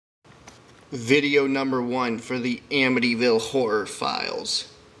video number 1 for the Amityville horror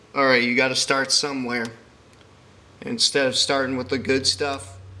files. Alright, you gotta start somewhere. Instead of starting with the good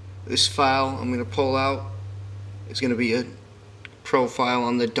stuff, this file I'm gonna pull out is gonna be a profile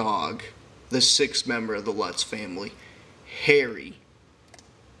on the dog, the 6th member of the Lutz family, Harry.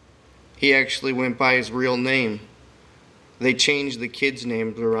 He actually went by his real name. They changed the kids'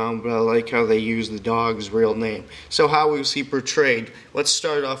 names around, but I like how they use the dog's real name. So how was he portrayed? Let's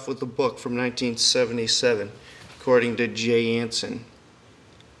start off with the book from 1977, according to Jay Anson.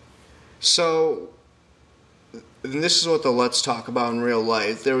 So, and this is what the Lutz talk about in real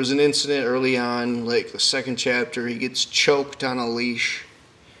life. There was an incident early on, like the 2nd chapter, he gets choked on a leash.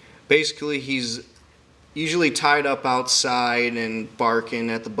 Basically, he's usually tied up outside and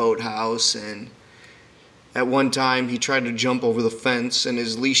barking at the boathouse, and at one time, he tried to jump over the fence, and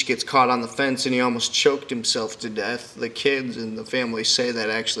his leash gets caught on the fence, and he almost choked himself to death. The kids and the family say that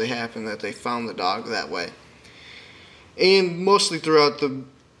actually happened, that they found the dog that way. And mostly throughout the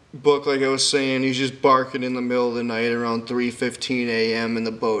book, like I was saying, he's just barking in the middle of the night around 3:15 a.m. in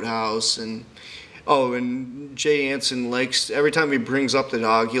the boathouse. And Jay Anson likes, every time he brings up the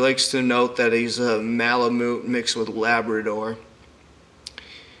dog, he likes to note that he's a Malamute mixed with Labrador.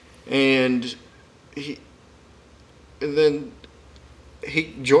 And then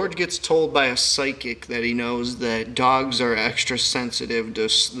George gets told by a psychic that he knows that dogs are extra sensitive to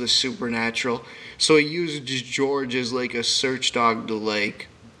the supernatural. So he used George as like a search dog to like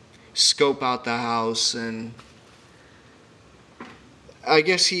scope out the house, and I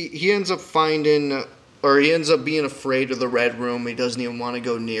guess he ends up finding, or he ends up being afraid of the red room. He doesn't even want to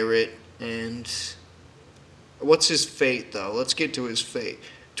go near it. And what's his fate, though? Let's get to his fate.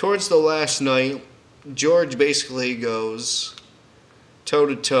 Towards the last night, George basically goes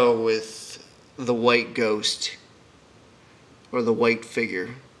toe-to-toe with the white ghost, or the white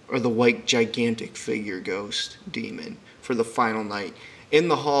figure, or the white gigantic figure ghost demon for the final night in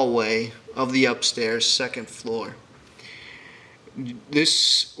the hallway of the upstairs 2nd floor.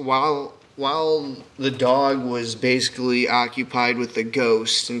 This, while the dog was basically occupied with the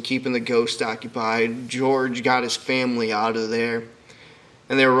ghost and keeping the ghost occupied, George got his family out of there.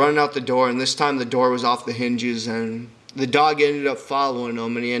 And they were running out the door, and this time the door was off the hinges, and the dog ended up following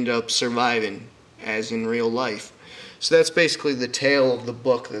him, and he ended up surviving, as in real life. So that's basically the tale of the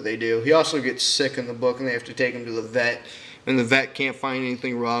book that they do. He also gets sick in the book, and they have to take him to the vet, and the vet can't find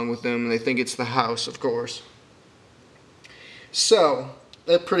anything wrong with him, and they think it's the house, of course. So,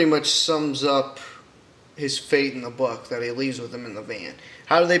 that pretty much sums up his fate in the book that he leaves with him in the van.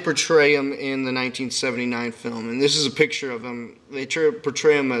 How do they portray him in the 1979 film? And this is a picture of him. They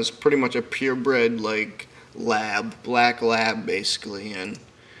portray him as pretty much a purebred, like, black lab, basically. And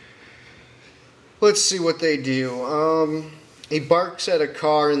let's see what they do. He barks at a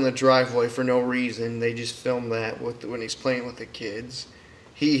car in the driveway for no reason. They just film that when he's playing with the kids.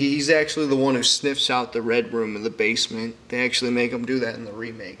 He's actually the one who sniffs out the red room in the basement. They actually make him do that in the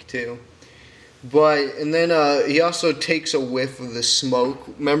remake, too. And then he also takes a whiff of the smoke.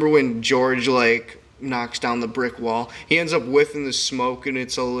 Remember when George, like, knocks down the brick wall? He ends up whiffing the smoke, and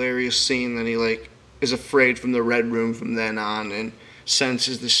it's a hilarious scene that he, like, is afraid from the red room from then on and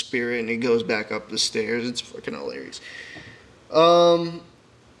senses the spirit, and he goes back up the stairs. It's fucking hilarious. Then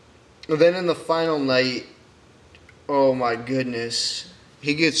in the final night, oh my goodness,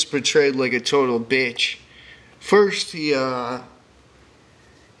 he gets portrayed like a total bitch. First, he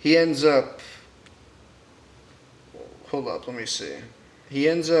ends up... Hold up, let me see. He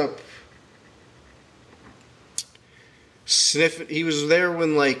ends up sniffing. He was there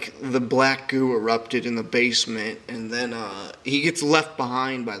when, like, the black goo erupted in the basement, and then he gets left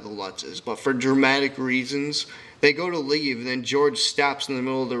behind by the Lutzes. But for dramatic reasons, they go to leave, and then George stops in the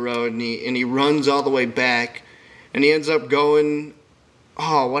middle of the road, and he runs all the way back, and he ends up going...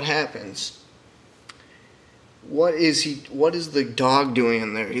 Oh, what happens? What is the dog doing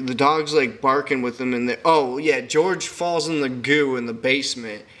in there? The dog's like barking with him in there. Oh, yeah, George falls in the goo in the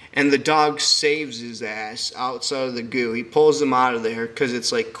basement, and the dog saves his ass outside of the goo. He pulls him out of there because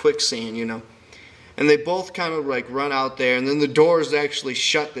it's like quicksand, you know. And they both kind of like run out there, and then the door is actually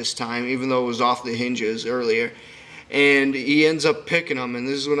shut this time, even though it was off the hinges earlier. And he ends up picking him, and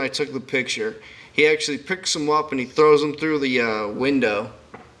this is when I took the picture. He actually picks him up and he throws him through the window.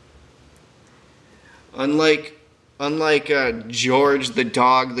 Unlike George the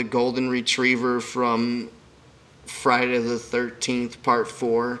dog, the golden retriever from Friday the 13th, Part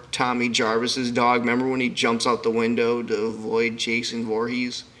 4, Tommy Jarvis's dog. Remember when he jumps out the window to avoid Jason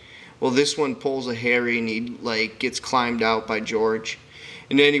Voorhees? Well, this one pulls a Harry and he like gets climbed out by George.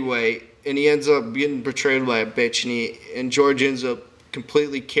 And anyway, he ends up getting portrayed by a bitch, and George ends up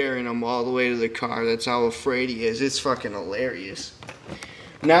completely carrying him all the way to the car. That's how afraid he is. It's fucking hilarious.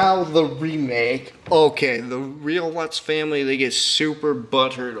 Now the remake. Okay, the real Lutz family, they get super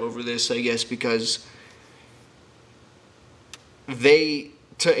butthurt over this, I guess, because to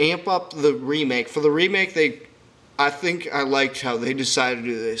amp up the remake, for the remake, I think I liked how they decided to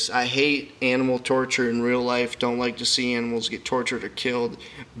do this. I hate animal torture in real life, don't like to see animals get tortured or killed,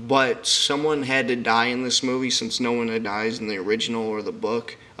 but someone had to die in this movie since no one dies in the original or the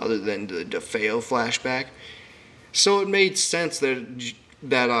book, other than the DeFeo flashback. So it made sense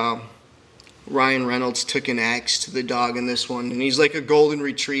that Ryan Reynolds took an axe to the dog in this one, and he's like a golden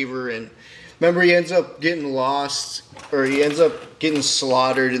retriever, and remember he ends up getting lost, or he ends up getting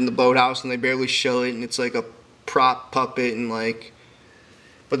slaughtered in the boathouse, and they barely show it, and it's like a prop puppet, and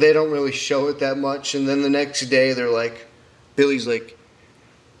but they don't really show it that much, and then the next day they're like, Billy's like,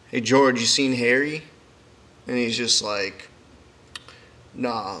 hey George, you seen Harry? And he's just like, no,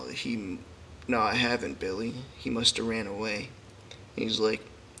 I haven't, Billy. He must have ran away. He's like,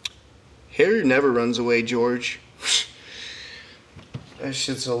 Harry never runs away, George. That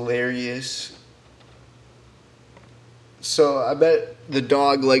shit's hilarious. So I bet the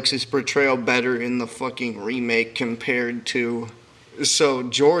dog likes his portrayal better in the fucking remake compared to... So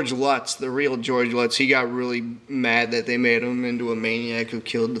George Lutz, the real George Lutz, he got really mad that they made him into a maniac who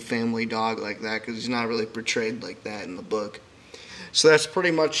killed the family dog like that, because he's not really portrayed like that in the book. So that's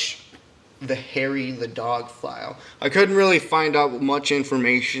pretty much the Harry the dog file. I couldn't really find out much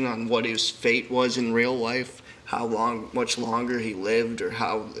information on what his fate was in real life, much longer he lived, or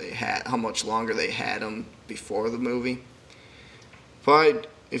how much longer they had him before the movie. But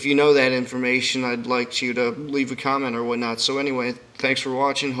if you know that information, I'd like you to leave a comment or whatnot. So anyway, thanks for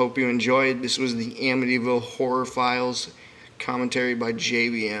watching. Hope you enjoyed. This was the Amityville Horror Files, commentary by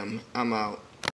JBM. I'm out.